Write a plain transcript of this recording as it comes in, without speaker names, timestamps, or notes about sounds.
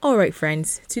Alright,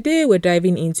 friends, today we're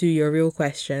diving into your real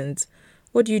questions.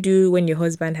 What do you do when your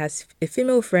husband has a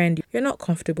female friend you're not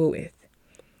comfortable with?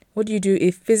 What do you do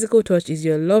if physical touch is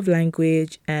your love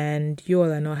language and you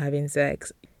all are not having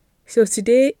sex? So,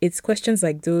 today it's questions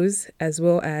like those, as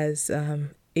well as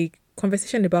a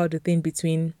conversation about the thing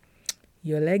between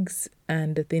your legs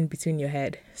and the thing between your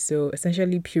head. So,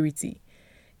 essentially, purity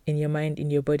in your mind,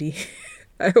 in your body.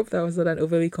 I hope that was not an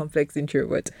overly complex intro,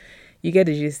 but you get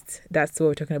the gist. That's what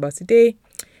we're talking about today.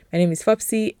 My name is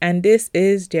Fopsy, and this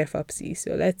is Dear Fopsy.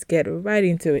 So let's get right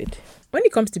into it. When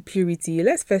it comes to purity,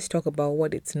 let's first talk about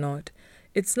what it's not.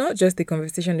 It's not just a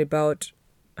conversation about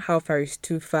how far is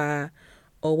too far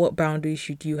or what boundaries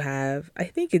should you have. I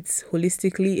think it's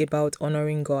holistically about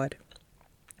honoring God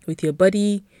with your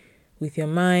body, with your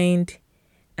mind,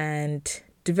 and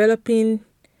developing,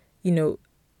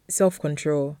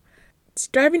 self-control.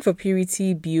 Striving for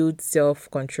purity builds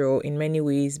self-control in many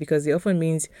ways because it often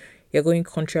means you're going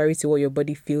contrary to what your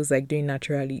body feels like doing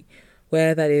naturally.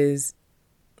 Where that is,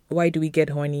 why do we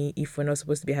get horny if we're not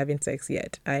supposed to be having sex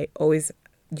yet? I always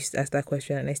used to ask that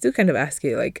question, and I still kind of ask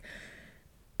it like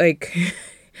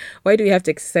why do we have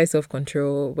to exercise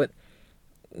self-control? But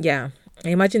yeah, I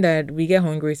imagine that we get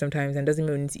hungry sometimes and doesn't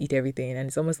mean we need to eat everything. And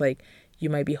it's almost like you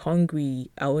might be hungry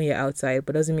when you're outside,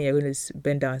 but doesn't mean you're going to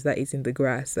bend down and start eating the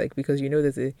grass. Like, because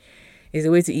there's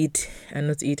a way to eat and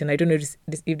not to eat. And I don't know if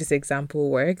this example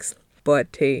works, but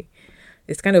hey,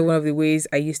 it's kind of one of the ways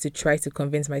I used to try to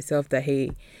convince myself that,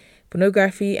 hey,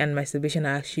 pornography and masturbation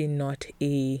are actually not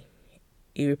a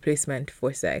replacement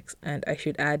for sex. And I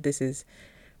should add, this is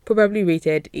probably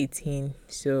rated 18.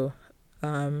 So,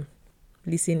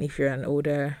 listen if you're an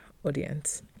older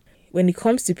audience. When it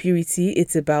comes to purity,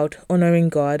 it's about honoring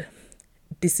God,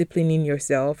 disciplining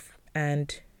yourself,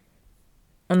 and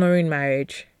honoring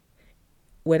marriage,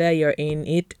 whether you're in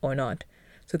it or not.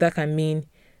 So that can mean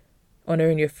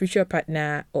honoring your future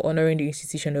partner or honoring the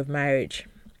institution of marriage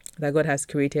that God has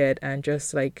created, and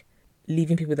just like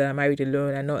leaving people that are married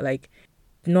alone, and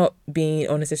not being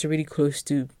unnecessarily close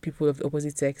to people of the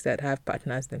opposite sex that have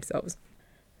partners themselves.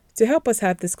 To help us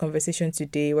have this conversation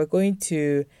today, we're going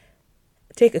to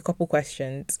take a couple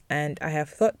questions, and I have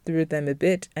thought through them a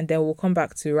bit, and then we'll come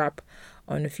back to wrap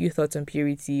on a few thoughts on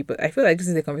purity. But I feel like this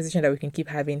is a conversation that we can keep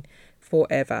having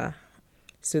forever.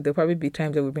 So there'll probably be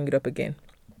times that we bring it up again.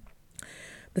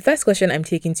 The first question I'm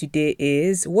taking today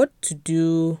is what to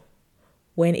do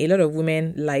when a lot of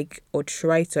women like or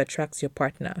try to attract your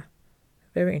partner.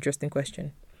 Very interesting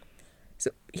question.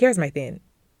 So here's my thing.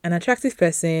 An attractive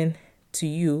person to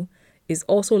you is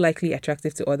also likely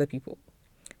attractive to other people.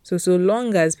 So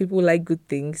long as people like good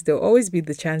things, there'll always be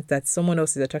the chance that someone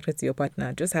else is attracted to your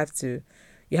partner.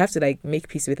 You have to like make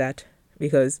peace with that,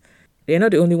 because they're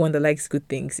not the only one that likes good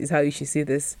things, is how you should see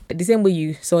this. The same way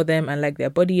you saw them and like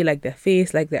their body, like their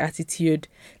face, like their attitude,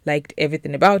 liked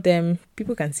everything about them,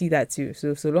 people can see that too.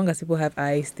 So long as people have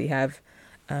eyes, they have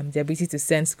the ability to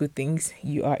sense good things,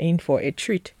 you are in for a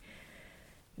treat.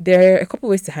 There are a couple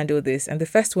ways to handle this, and the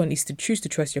first one is to choose to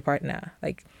trust your partner.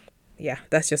 Yeah,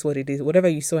 that's just what it is. Whatever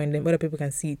you saw in them, other people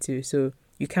can see it too. So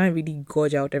you can't really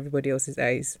gouge out everybody else's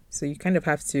eyes. So you kind of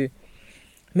have to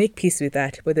make peace with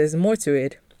that. But there's more to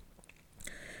it.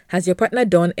 Has your partner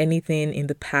done anything in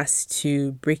the past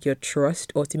to break your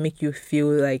trust or to make you feel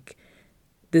like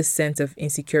this sense of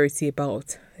insecurity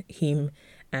about him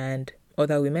and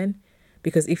other women?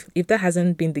 Because if that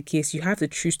hasn't been the case, you have to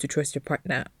choose to trust your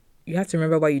partner. You have to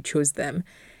remember why you chose them,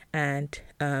 and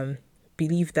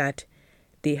believe that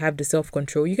they have the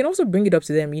self-control. You can also bring it up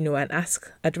to them, and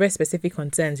address specific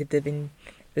concerns. If there have been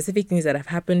specific things that have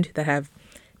happened that have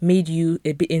made you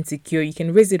a bit insecure, you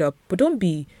can raise it up. But don't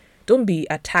be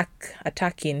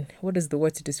attacking. What is the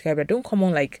word to describe that? Don't come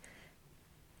on like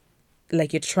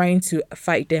you're trying to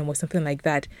fight them or something like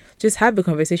that. Just have a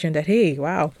conversation that, hey,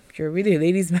 wow, you're really a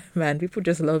ladies' man. People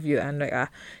just love you. And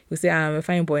you say, I'm a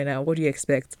fine boy now. What do you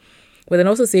expect? But then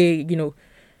also say,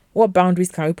 what boundaries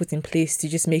can we put in place to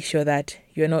just make sure that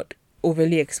you're not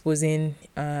overly exposing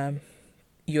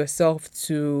yourself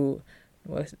to,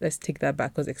 well, let's take that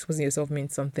back, because exposing yourself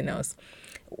means something else.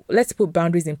 Let's put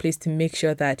boundaries in place to make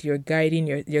sure that you're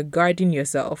guarding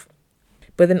yourself,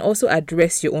 but then also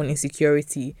address your own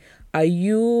insecurity. Are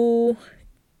you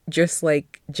just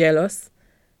like jealous?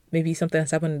 Maybe something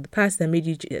has happened in the past that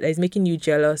is making you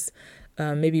jealous,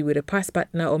 maybe with a past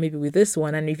partner or maybe with this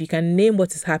one. And if you can name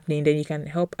what is happening, then you can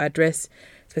help address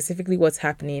specifically what's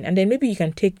happening. And then maybe you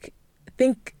can think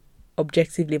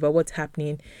objectively about what's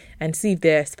happening and see if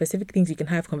there are specific things you can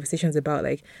have conversations about,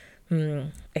 like,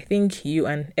 I think you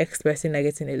and X person are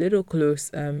getting a little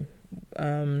close.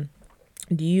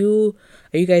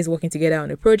 Are you guys working together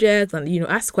on a project? And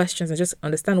ask questions and just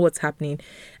understand what's happening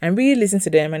and really listen to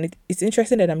them. And it's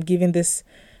interesting that I'm giving this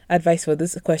advice for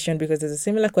this question, because there's a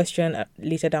similar question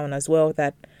later down as well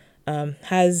that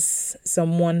has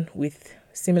someone with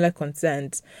similar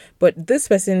concerns. But this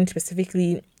person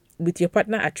specifically, with your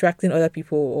partner attracting other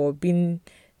people or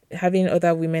having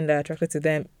other women that are attracted to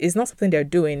them, is not something they're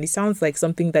doing. It sounds like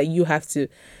something that you have to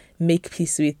make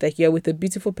peace with. Like, you're with a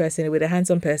beautiful person, with a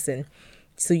handsome person,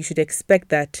 so you should expect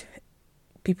that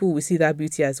people will see that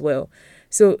beauty as well.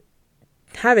 So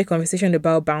have a conversation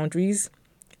about boundaries,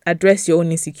 address your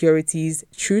own insecurities,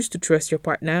 choose to trust your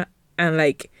partner,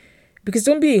 and because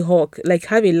don't be a hawk,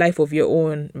 have a life of your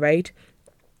own, right?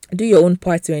 Do your own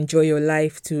part to enjoy your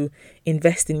life, to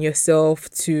invest in yourself,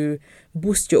 to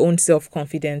boost your own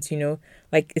self-confidence,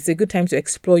 it's a good time to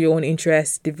explore your own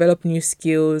interests, develop new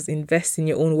skills, invest in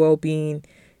your own well-being,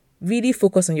 really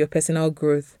focus on your personal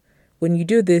growth. When you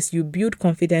do this, you build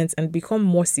confidence and become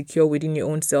more secure within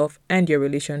your own self and your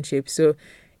relationship. So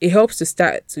it helps to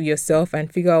start to yourself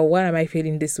and figure out, why am I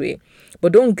feeling this way?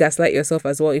 But don't gaslight yourself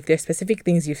as well. If there's specific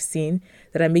things you've seen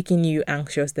that are making you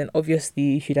anxious, then obviously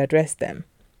you should address them.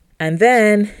 And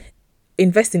then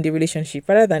invest in the relationship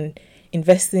rather than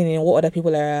investing in what other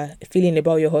people are feeling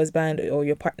about your husband or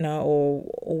your partner, or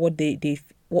what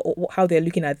how they're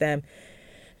looking at them.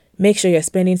 Make sure you're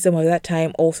spending some of that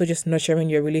time also just nurturing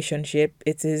your relationship.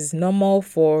 It is normal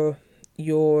for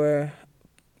your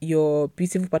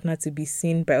beautiful partner to be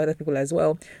seen by other people as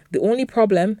well. The only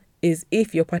problem is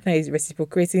if your partner is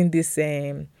reciprocating this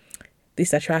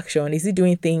attraction. Is he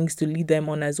doing things to lead them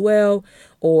on as well,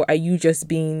 or are you just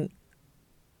being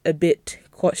a bit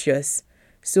cautious?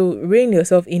 So rein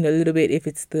yourself in a little bit if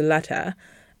it's the latter.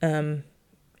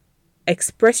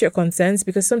 Express your concerns,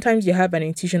 because sometimes you have an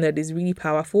intuition that is really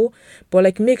powerful,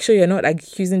 but make sure you're not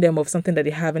accusing them of something that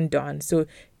they haven't done. So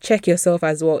check yourself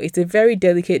as well. It's a very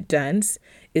delicate dance,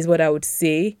 is what I would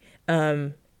say.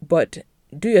 But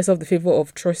do yourself the favor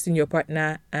of trusting your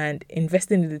partner and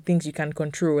investing in the things you can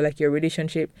control, like your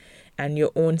relationship and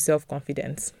your own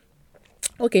self-confidence.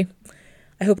 Okay,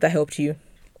 I hope that helped you.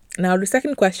 Now, the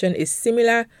second question is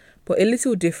similar but a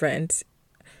little different.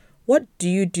 What do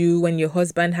you do when your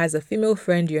husband has a female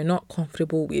friend you're not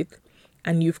comfortable with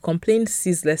and you've complained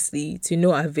ceaselessly to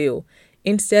no avail?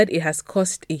 Instead, it has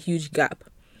caused a huge gap.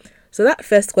 So that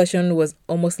first question was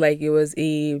almost like it was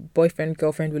a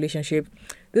boyfriend-girlfriend relationship.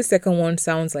 This second one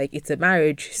sounds like it's a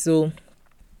marriage. So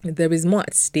there is more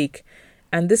at stake.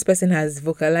 And this person has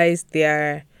vocalized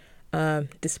their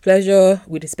displeasure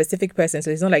with a specific person.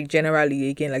 So it's not generally,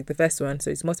 again, like the first one.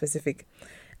 So it's more specific.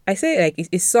 I say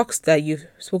it sucks that you've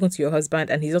spoken to your husband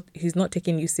and he's not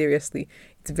taking you seriously.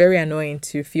 It's very annoying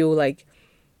to feel like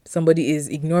somebody is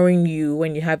ignoring you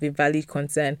when you have a valid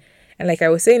concern. And like I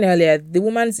was saying earlier, the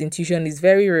woman's intuition is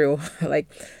very real.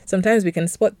 Sometimes we can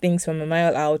spot things from a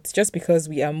mile out just because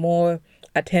we are more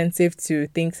attentive to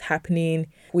things happening.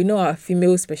 We know our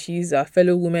female species, our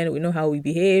fellow women, we know how we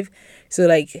behave.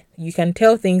 So you can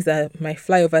tell things that might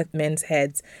fly over men's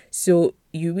heads. So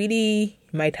you really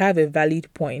might have a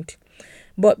valid point.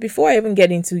 But before I even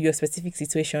get into your specific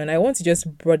situation, I want to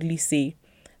just broadly say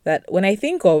that when I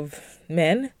think of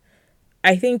men,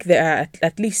 I think there are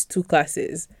at least two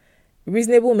classes: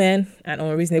 reasonable men and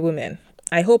unreasonable men.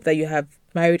 I hope that you have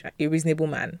married a reasonable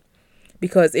man,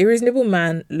 because a reasonable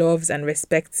man loves and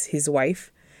respects his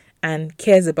wife and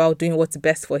cares about doing what's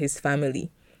best for his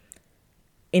family.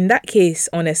 In that case,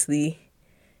 honestly,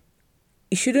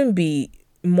 it shouldn't be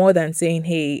more than saying,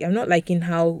 hey, I'm not liking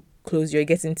how close you're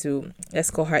getting to,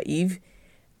 let's call her Eve,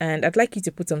 and I'd like you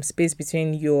to put some space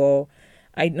between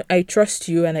I trust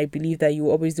you and I believe that you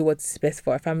will always do what's best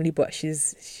for our family, but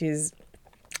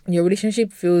your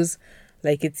relationship feels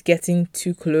like it's getting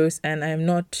too close and I'm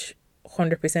not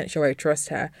 100% sure I trust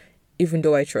her, even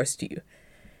though I trust you.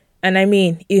 And I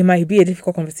mean, it might be a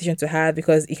difficult conversation to have,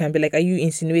 because it can be like, are you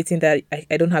insinuating that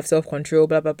I don't have self-control,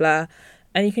 blah, blah, blah.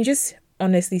 And you can just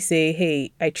honestly say,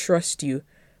 hey, I trust you,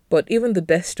 but even the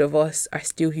best of us are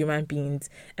still human beings.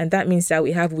 And that means that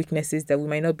we have weaknesses that we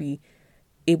might not be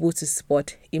able to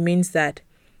spot. It means that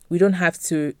we don't have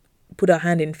to put our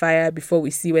hand in fire before we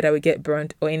see whether we get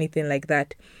burnt or anything like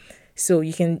that. So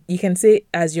you can say,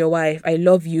 as your wife, I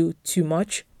love you too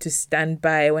much to stand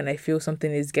by when I feel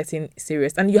something is getting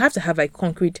serious. And you have to have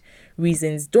concrete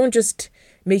reasons. Don't just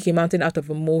make a mountain out of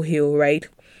a molehill, right?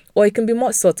 Or it can be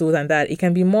more subtle than that. It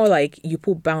can be more like you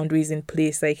put boundaries in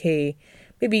place, like, hey,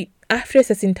 maybe after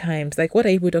certain times, what are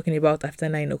you talking about after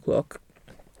 9 o'clock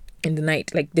in the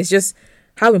night? There's just,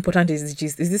 how important is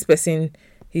this person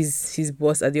his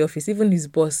boss at the office? Even his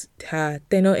boss, her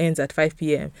tenure ends at 5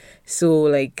 p.m. So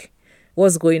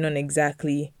what's going on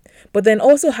exactly. But then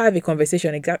also have a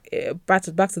conversation back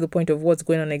to the point of what's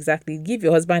going on exactly. Give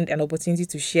your husband an opportunity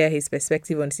to share his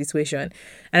perspective on the situation.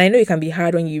 And I know it can be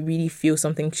hard when you really feel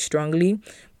something strongly,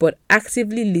 but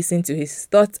actively listen to his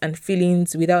thoughts and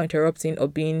feelings without interrupting or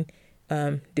being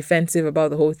defensive about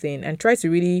the whole thing, and try to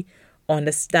really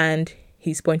understand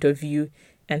his point of view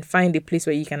and find a place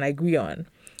where you can agree on.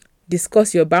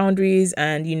 Discuss your boundaries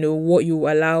and what you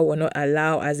allow or not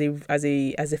allow as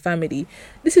a family.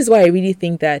 This is why I really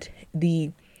think that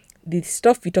the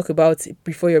stuff we talk about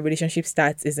before your relationship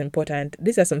starts is important.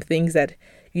 These are some things that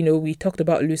we talked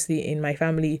about loosely in my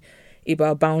family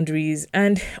about boundaries,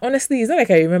 and honestly it's not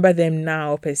like I remember them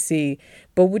now per se,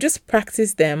 but we just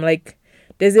practice them. Like,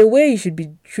 there's a way you should be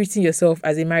treating yourself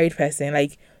as a married person.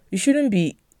 Like, you shouldn't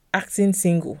be acting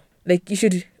single. Like, you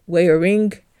should wear your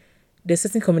ring. There's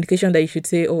certain communication that you should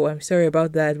say, oh, I'm sorry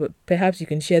about that, but perhaps you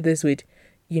can share this with,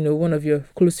 one of your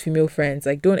close female friends.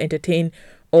 Like, don't entertain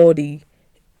all the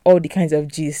kinds of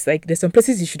gist. Like, there's some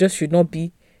places you should not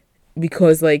be,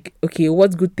 because, like, okay,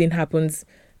 what good thing happens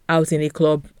out in a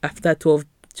club after 12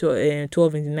 in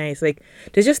the night? Like,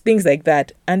 there's just things like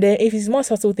that. And then if it's more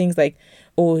subtle things like,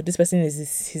 oh, this person he's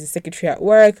a secretary at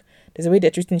work, there's a way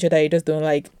they're treating each other you just don't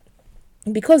like,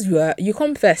 because you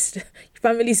come first. Your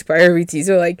family's priority.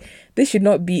 So, like, this should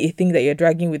not be a thing that you're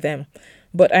dragging with them.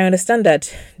 But I understand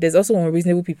that there's also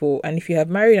unreasonable people, and if you have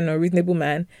married an unreasonable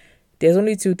man, there's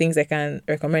only two things I can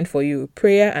recommend for you: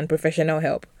 prayer and professional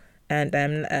help. And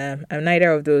I'm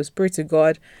neither of those. Pray to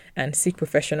God and seek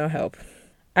professional help.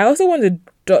 I also want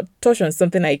to touch on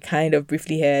something I kind of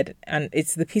briefly heard, and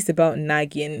it's the piece about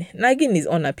nagging. Nagging is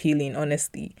unappealing,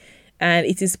 honestly. And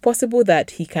it is possible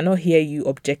that he cannot hear you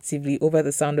objectively over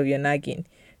the sound of your nagging.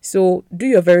 So do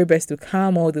your very best to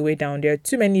calm all the way down. There are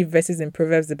too many verses in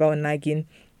Proverbs about nagging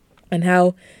and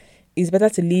how it's better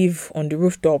to live on the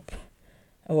rooftop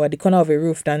or at the corner of a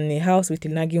roof than in a house with a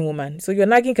nagging woman. So your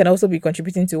nagging can also be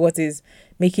contributing to what is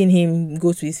making him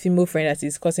go to his female friend that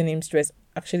is causing him stress.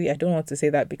 Actually, I don't want to say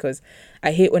that, because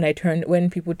I hate when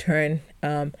people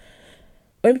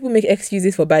make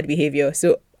excuses for bad behavior.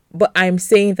 But I'm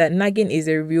saying that nagging is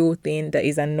a real thing that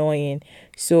is annoying.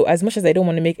 So as much as I don't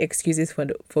want to make excuses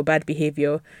for bad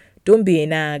behavior, don't be a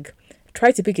nag.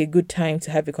 Try to pick a good time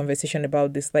to have a conversation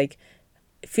about this. Like,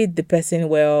 feed the person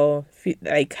well.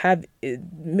 Make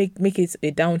it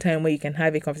a downtime where you can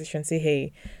have a conversation. Say,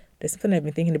 hey, there's something I've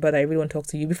been thinking about that I really want to talk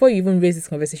to you. Before you even raise this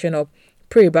conversation up,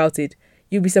 pray about it.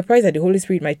 You'll be surprised that the Holy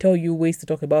Spirit might tell you ways to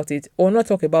talk about it or not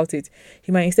talk about it.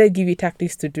 He might instead give you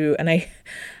tactics to do. And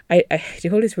the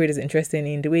Holy Spirit is interesting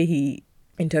in the way he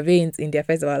intervenes in the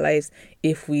affairs of our lives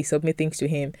if we submit things to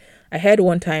him. I heard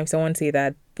one time someone say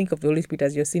that, think of the Holy Spirit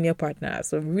as your senior partner.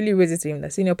 So really raise it to him, the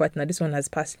senior partner, this one has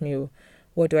passed me.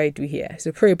 What do I do here?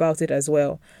 So pray about it as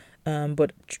well.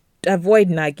 But avoid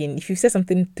nagging. If you say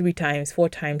something 3 times, 4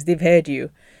 times, they've heard you.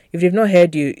 If they've not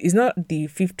heard you, it's not the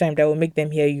 5th time that will make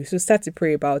them hear you. So start to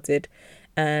pray about it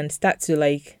and start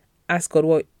to ask God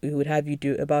what he would have you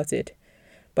do about it.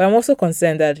 But I'm also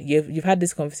concerned that you've had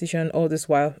this conversation all this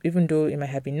while, even though it might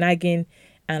have been nagging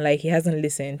and he hasn't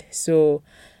listened. So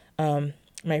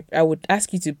I would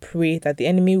ask you to pray that the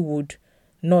enemy would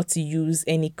not use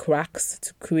any cracks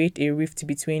to create a rift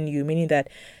between you, meaning that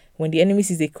when the enemy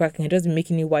sees a crack, it doesn't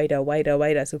making it wider.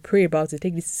 So pray about it.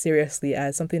 Take this seriously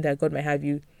as something that God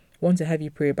might want to have you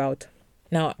pray about.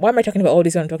 Now, why am I talking about all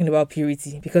this when I'm talking about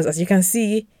purity? Because as you can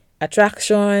see,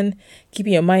 attraction,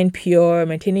 keeping your mind pure,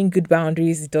 maintaining good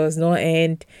boundaries does not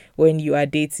end when you are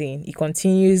dating. It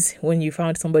continues when you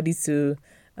found somebody to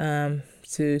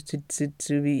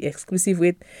be exclusive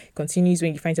with. It continues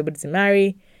when you find somebody to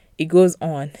marry. It goes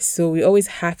on. So we always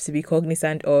have to be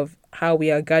cognizant of how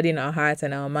we are guarding our hearts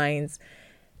and our minds,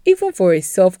 even for a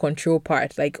self-control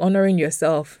part, like honoring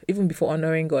yourself, even before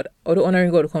honoring God. Although honoring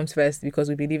God comes first because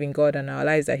we believe in God and our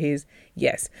lives are his,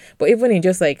 yes. But even in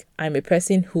just I'm a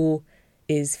person who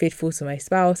is faithful to my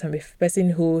spouse. I'm a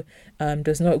person who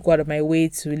does not go out of my way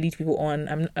to lead people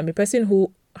on. I'm a person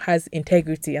who has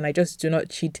integrity and I just do not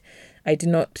cheat. I do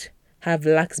not have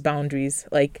lax boundaries.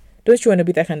 Don't you want to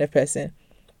be that kind of person?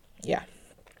 Yeah.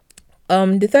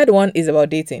 The third one is about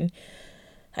dating,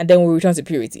 and then we'll return to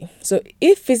purity. So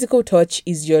if physical touch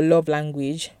is your love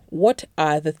language, what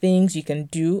are the things you can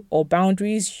do or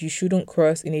boundaries you shouldn't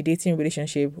cross in a dating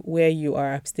relationship where you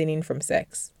are abstaining from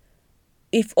sex?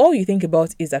 If all you think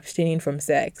about is abstaining from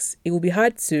sex, it will be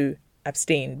hard to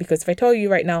abstain, because if I tell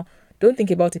you right now, don't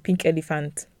think about a pink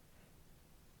elephant,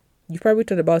 you probably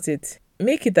thought about it.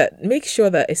 Make sure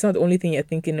that it's not the only thing you're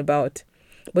thinking about.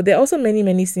 But there are also many,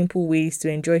 many simple ways to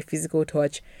enjoy physical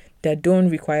touch that don't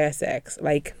require sex.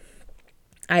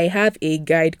 I have a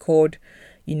guide called,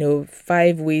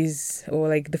 5 ways, or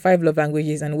like the 5 love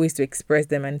languages and ways to express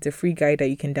them. And it's a free guide that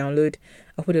you can download.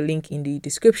 I'll put a link in the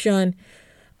description.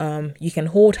 You can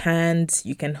hold hands,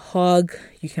 you can hug,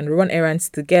 you can run errands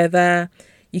together.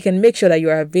 You can make sure that you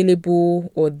are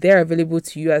available or they're available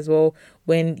to you as well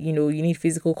when, you need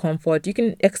physical comfort. You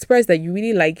can express that you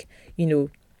really like,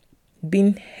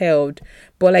 being held.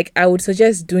 But like, I would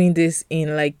suggest doing this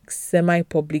in like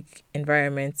semi-public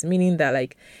environments, meaning that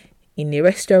like in a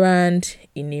restaurant,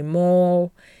 in a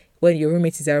mall, when your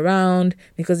roommate is around.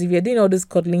 Because if you're doing all this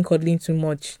cuddling too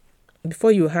much,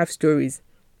 before you have stories.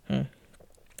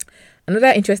 Another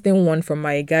interesting one from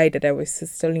my guide that I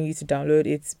was telling you to download,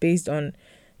 it's based on,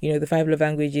 the 5 love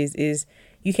languages, is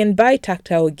you can buy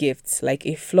tactile gifts like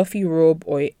a fluffy robe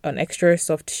or an extra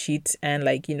soft sheet, and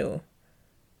like,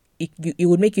 it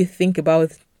would make you think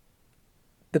about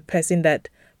the person that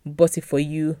bought it for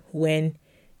you when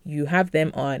you have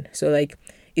them on. So like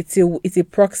it's a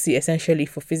proxy essentially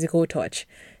for physical touch.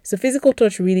 So physical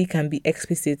touch really can be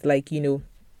explicit, like,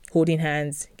 holding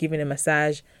hands, giving a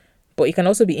massage, but it can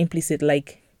also be implicit,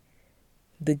 like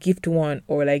the gift one,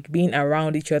 or like being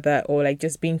around each other, or like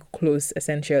just being close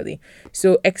essentially.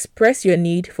 So express your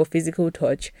need for physical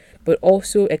touch, but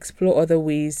also explore other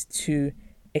ways to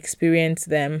experience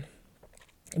them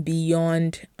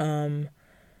beyond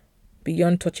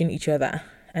touching each other.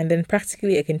 And then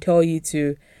practically, I can tell you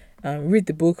to read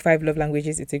the book 5 Love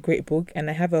Languages. It's a great book, and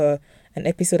I have an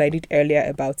episode I did earlier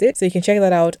about it, so you can check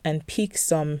that out and pick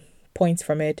some points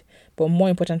from it. But more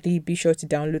importantly, be sure to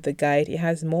download the guide. It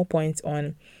has more points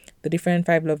on the different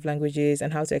 5 love languages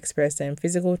and how to express them: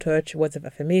 physical touch, words of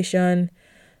affirmation,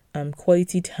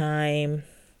 quality time,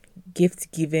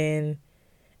 gift giving,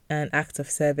 and acts of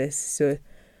service. So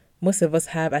most of us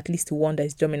have at least one that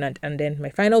is dominant. And then my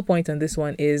final point on this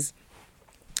one is,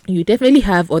 you definitely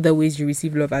have other ways you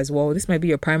receive love as well. This might be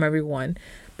your primary one,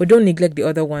 but don't neglect the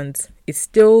other ones.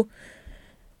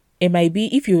 It might be,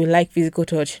 if you like physical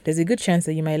touch, there's a good chance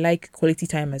that you might like quality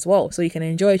time as well. So you can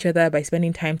enjoy each other by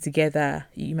spending time together.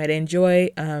 You might enjoy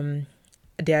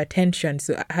their attention.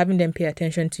 So having them pay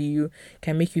attention to you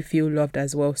can make you feel loved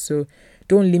as well. So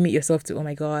don't limit yourself to, oh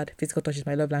my God, physical touch is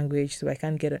my love language, so I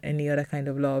can't get any other kind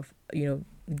of love.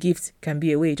 Gifts can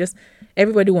be a way. Just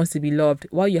everybody wants to be loved.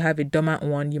 While you have a dormant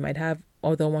one, you might have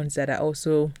other ones that are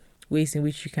also ways in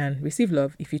which you can receive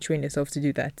love if you train yourself to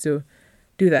do that. So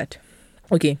do that.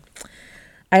 Okay,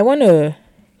 I want to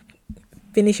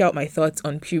finish out my thoughts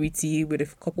on purity with a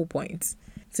couple points.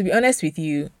 To be honest with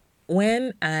you,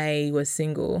 when I was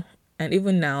single, and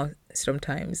even now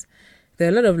sometimes, there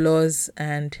are a lot of laws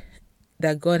and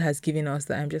that God has given us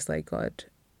that I'm just like, God,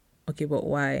 okay, but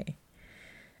why?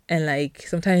 And like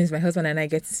sometimes my husband and I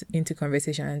get into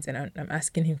conversations and I'm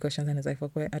asking him questions, and he's like,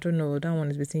 fuck, I don't know, that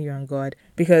one is between you and God.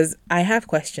 Because I have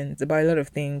questions about a lot of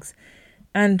things.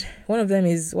 And one of them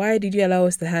is, why did you allow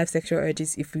us to have sexual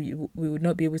urges if we would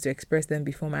not be able to express them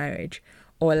before marriage?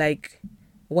 Or like,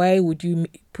 why would you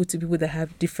put two people that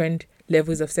have different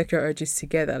levels of sexual urges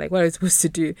together? Like, what are we supposed to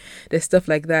do? There's stuff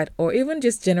like that. Or even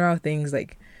just general things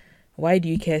like, why do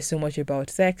you care so much about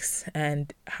sex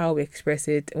and how we express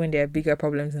it when there are bigger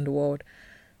problems in the world?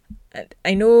 And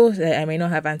I know that I may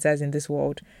not have answers in this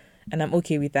world, and I'm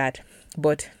okay with that.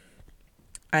 But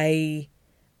I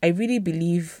really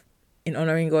believe in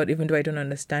honoring God, even though I don't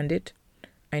understand it.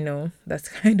 I know that's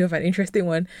kind of an interesting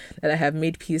one that I have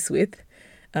made peace with.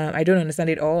 I don't understand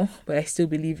it all, but I still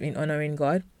believe in honoring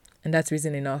God, and that's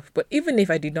reason enough. But even if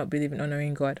I did not believe in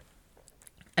honoring God,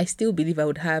 I still believe I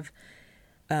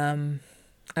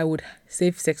would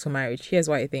save sex for marriage. Here's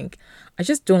why I think. I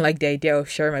just don't like the idea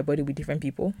of sharing my body with different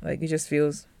people. Like, it just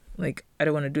feels like I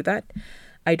don't want to do that.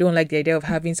 I don't like the idea of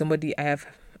having somebody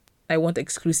I want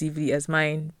exclusively as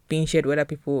mine being shared with other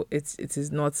people. It is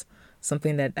not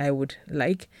something that I would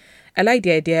like. I like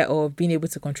the idea of being able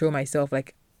to control myself.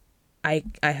 Like, I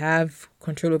have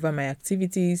control over my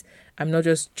activities. I'm not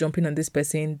just jumping on this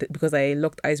person because I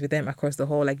locked eyes with them across the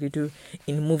hall like they do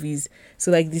in movies.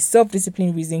 So like the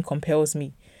self-discipline reason compels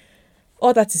me.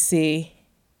 All that to say,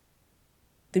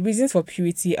 the reasons for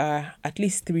purity are at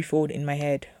least threefold in my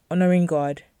head. Honoring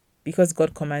God because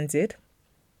God commands it.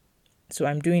 So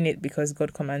I'm doing it because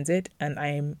God commands it, and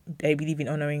I believe in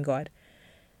honoring God.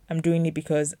 I'm doing it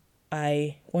because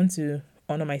I want to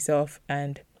honor myself,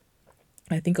 and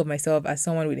I think of myself as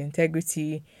someone with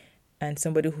integrity and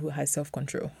somebody who has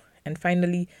self-control. And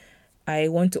finally, I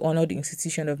want to honor the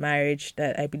institution of marriage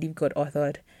that I believe God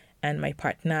authored, and my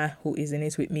partner who is in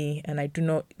it with me. And I do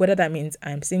not, whether that means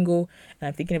I'm single and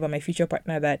I'm thinking about my future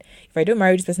partner, that if I don't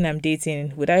marry this person I'm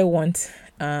dating, would I want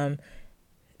to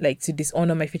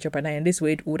dishonor my future partner in this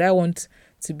way? Would I want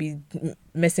to be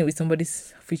messing with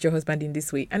somebody's future husband in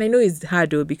this way. And I know it's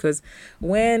hard though, because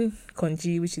when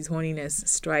konji, which is horniness,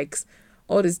 strikes,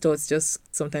 all these thoughts just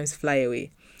sometimes fly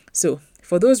away. So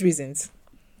for those reasons,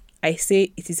 I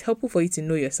say it is helpful for you to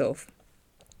know yourself.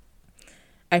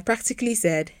 I practically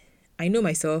said, I know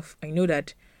myself. I know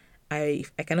that I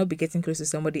cannot be getting close to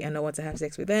somebody and not want to have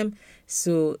sex with them.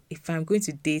 So if I'm going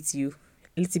to date you,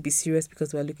 let's be serious,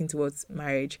 because we're looking towards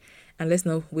marriage, and let's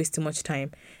not waste too much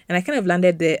time. And I kind of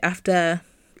landed there after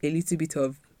a little bit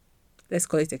of, let's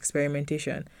call it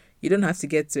experimentation. You don't have to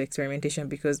get to experimentation,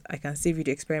 because I can save you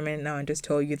the experiment now and just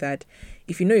tell you that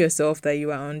if you know yourself that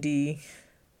you are on the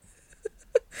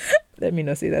let me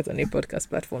not say that on a podcast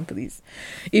platform, please.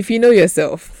 If you know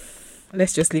yourself,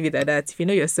 let's just leave it at that. If you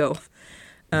know yourself,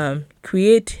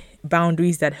 create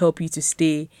boundaries that help you to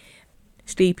stay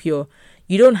pure.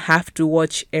 You don't have to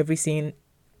watch everything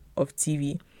of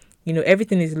TV.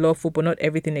 Everything is lawful, but not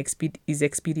everything is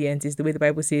expedient, is the way the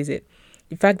Bible says it.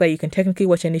 The fact that you can technically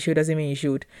watch any show doesn't mean you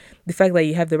should. The fact that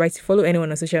you have the right to follow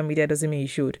anyone on social media doesn't mean you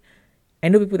should. I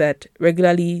know people that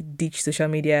regularly ditch social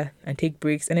media and take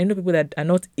breaks, and I know people that are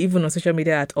not even on social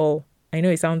media at all. I know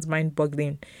it sounds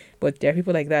mind-boggling, but there are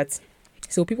people like that.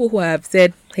 So people who have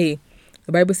said, hey,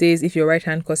 the Bible says if your right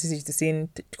hand causes you to sin,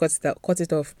 cut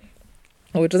it off.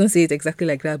 Or it doesn't say it exactly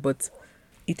like that, but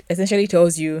it essentially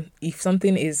tells you if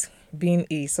something is being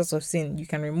a source of sin, you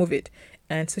can remove it.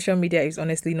 And social media is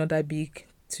honestly not that big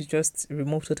to just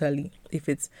remove totally if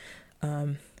it's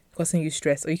causing you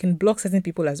stress. Or you can block certain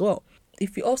people as well.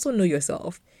 If you also know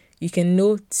yourself, you can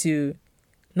know to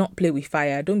not play with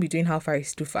fire. Don't be doing how far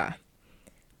is too far.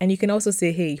 And you can also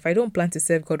say, hey, if I don't plan to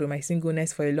serve God with my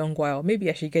singleness for a long while, maybe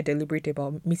I should get deliberate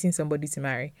about meeting somebody to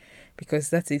marry,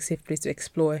 because that's a safe place to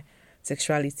explore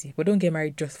sexuality. But don't get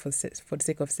married just for the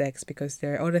sake of sex, because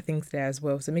there are other things there as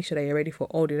well. So make sure that you're ready for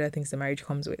all the other things the marriage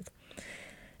comes with.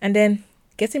 And then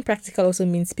getting practical also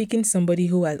means speaking to somebody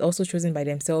who has also chosen by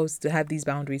themselves to have these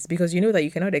boundaries, because you know that you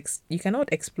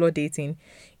cannot explore dating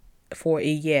for a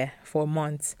year, for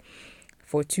months,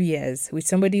 for 2 years with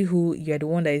somebody who you're the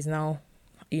one that is now,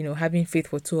 having faith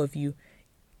for two of you.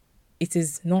 It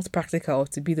is not practical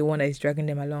to be the one that is dragging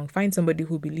them along. Find somebody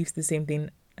who believes the same thing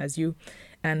as you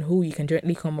and who you can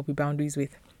gently come up with boundaries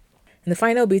with. And the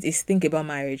final bit is think about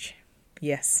marriage.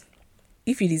 Yes.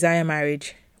 If you desire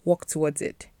marriage, work towards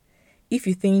it. If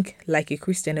you think like a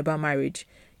Christian about marriage,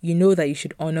 you know that you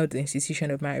should honor the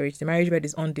institution of marriage. The marriage bed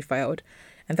is undefiled.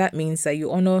 And that means that you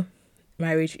honor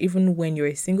marriage even when you're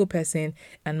a single person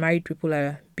and married people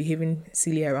are behaving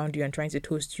silly around you and trying to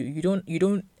toast you. You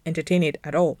don't entertain it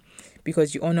at all,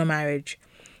 because you honor marriage.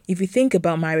 If you think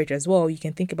about marriage as well, you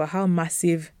can think about how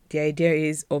massive the idea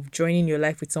is of joining your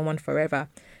life with someone forever.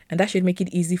 And that should make it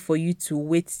easy for you to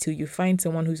wait till you find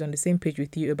someone who's on the same page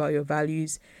with you about your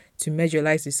values, to measure your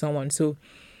lives with someone. So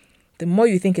the more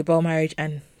you think about marriage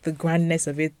and the grandness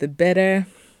of it, the better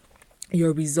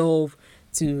your resolve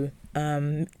to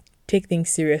take things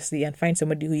seriously and find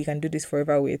somebody who you can do this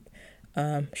forever with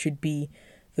should be.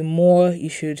 The more you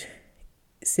should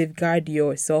safeguard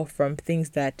yourself from things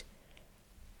that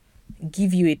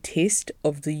give you a taste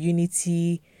of the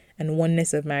unity and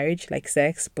oneness of marriage, like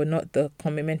sex, but not the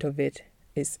commitment of it,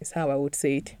 is how I would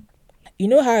say it. You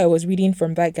know how I was reading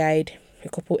from that guide a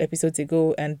couple episodes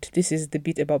ago, and this is the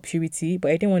bit about purity, but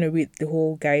I didn't want to read the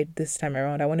whole guide this time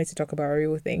around. I wanted to talk about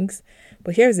real things.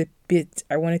 But here's a bit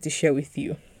I wanted to share with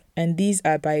you. And these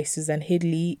are by Susan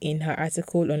Hadley in her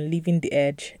article on Leaving the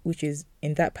Edge, which is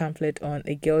in that pamphlet on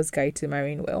A Girl's Guide to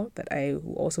Marrying Well that I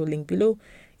will also link below.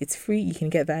 It's free. You can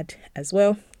get that as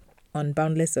well on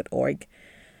boundless.org.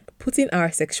 Putting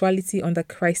our sexuality under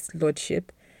Christ's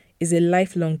lordship is a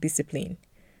lifelong discipline,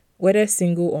 whether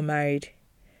single or married.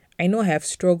 I know I have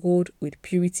struggled with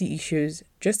purity issues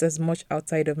just as much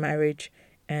outside of marriage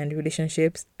and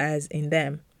relationships as in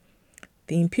them.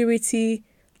 The impurity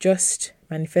just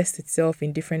manifests itself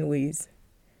in different ways.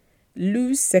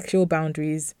 Loose sexual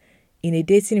boundaries in a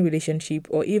dating relationship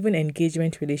or even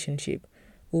engagement relationship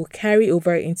will carry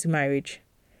over into marriage.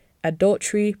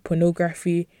 Adultery,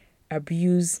 pornography,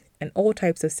 abuse, and all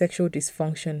types of sexual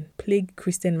dysfunction plague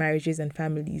Christian marriages and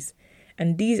families,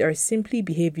 and these are simply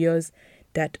behaviors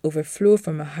that overflow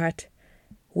from a heart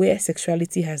where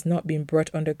sexuality has not been brought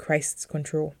under Christ's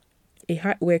control, a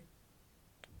heart where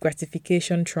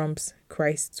gratification trumps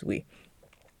Christ's way,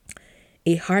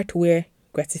 a heart where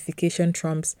gratification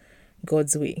trumps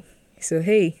God's way. So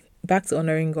hey, back to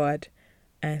honoring God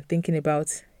and thinking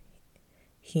about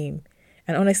Him.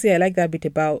 And honestly, I like that bit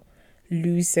about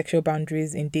loose sexual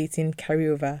boundaries in dating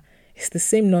carryover. It's the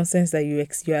same nonsense that you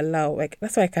allow. Like,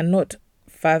 that's why I cannot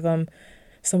fathom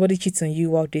somebody cheats on you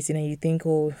while dating and you think,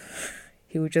 oh,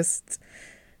 he will just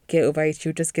get over it.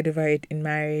 She'll just get over it in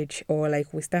marriage, or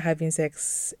like we start having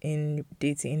sex in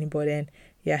dating, but then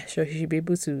yeah, sure, she should be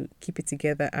able to keep it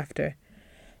together after.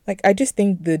 Like, I just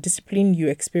think the discipline you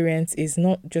experience is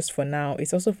not just for now,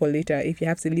 it's also for later. If you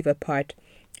have to live apart,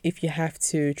 if you have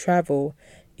to travel,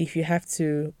 if you have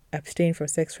to abstain from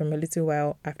sex from a little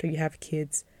while after you have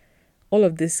kids, all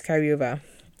of this carry over.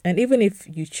 And even if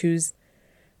you choose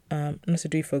not to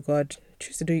do it for God,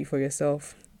 choose to do it for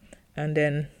yourself. And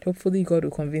then hopefully God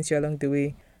will convince you along the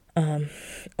way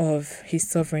of his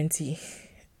sovereignty.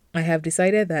 I have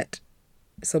decided that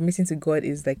submitting to God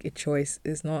is like a choice.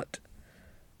 It's not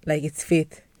like it's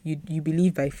faith. You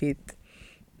believe by faith.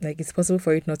 Like, it's possible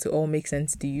for it not to all make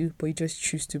sense to you, but you just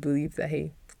choose to believe that,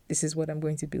 hey, this is what I'm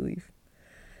going to believe.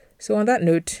 So on that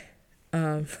note,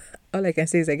 all I can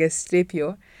say is, I guess, stay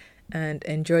pure and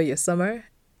enjoy your summer.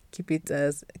 Keep it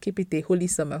a holy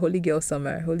summer, holy girl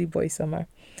summer, holy boy summer.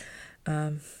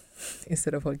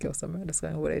 Instead of hot girl summer. That's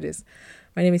kind of what it is.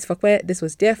 My name is Fakwe. This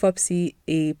was Dear Fopsy,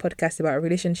 a podcast about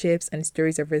relationships and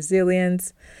stories of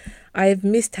resilience. I've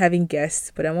missed having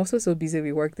guests, but I'm also so busy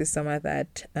with work this summer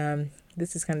that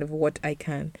this is kind of what I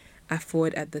can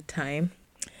afford at the time.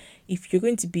 If you're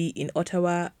going to be in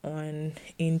Ottawa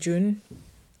in June,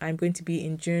 I'm going to be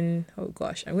in June. Oh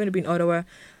gosh, I'm going to be in Ottawa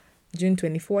June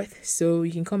 24th. So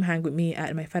you can come hang with me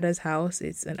at my father's house.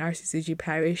 It's an RCCG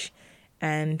parish.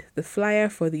 And the flyer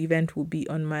for the event will be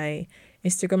on my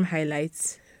Instagram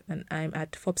highlights. And I'm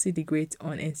at Fopsy the Great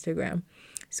on Instagram.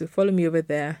 So follow me over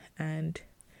there and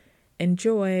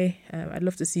enjoy. I'd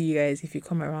love to see you guys. If you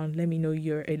come around, let me know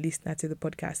you're a listener to the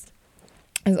podcast.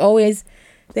 As always,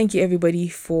 thank you everybody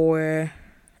for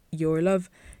your love,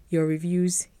 your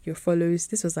reviews, your follows.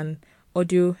 This was an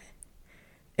audio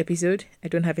episode. I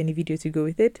don't have any video to go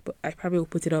with it, but I probably will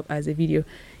put it up as a video.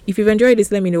 If you've enjoyed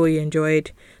this, let me know what you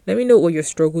enjoyed. Let me know what your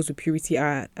struggles with purity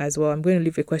are as well. I'm going to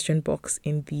leave a question box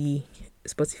in the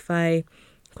Spotify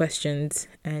questions,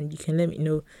 and you can let me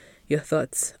know your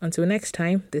thoughts. Until next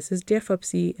time, this is Dear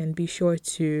Fopsy, and be sure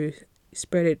to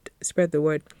spread the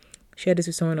word. Share this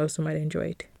with someone else who might enjoy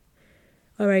it.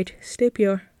 All right, stay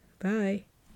pure. Bye.